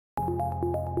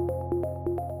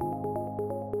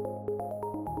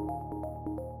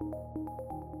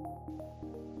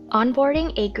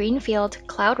Onboarding a Greenfield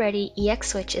Cloud-Ready EX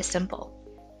switch is simple.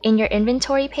 In your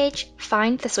inventory page,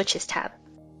 find the Switches tab.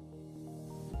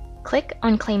 Click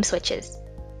on Claim Switches.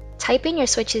 Type in your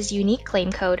switch's unique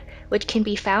claim code, which can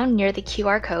be found near the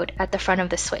QR code at the front of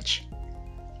the switch.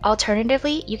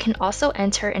 Alternatively, you can also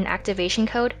enter an activation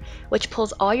code, which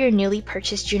pulls all your newly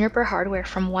purchased Juniper hardware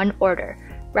from one order,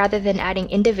 rather than adding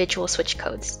individual switch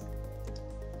codes.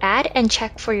 Add and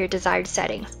check for your desired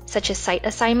setting, such as site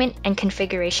assignment and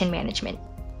configuration management.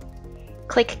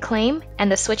 Click Claim,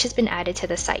 and the switch has been added to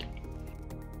the site.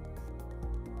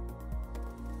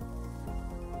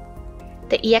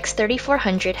 The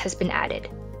EX3400 has been added.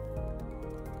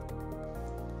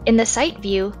 In the site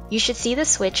view, you should see the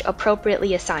switch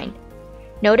appropriately assigned.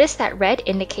 Notice that red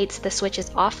indicates the switch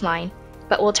is offline,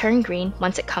 but will turn green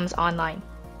once it comes online.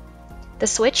 The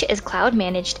switch is cloud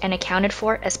managed and accounted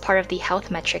for as part of the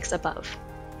health metrics above.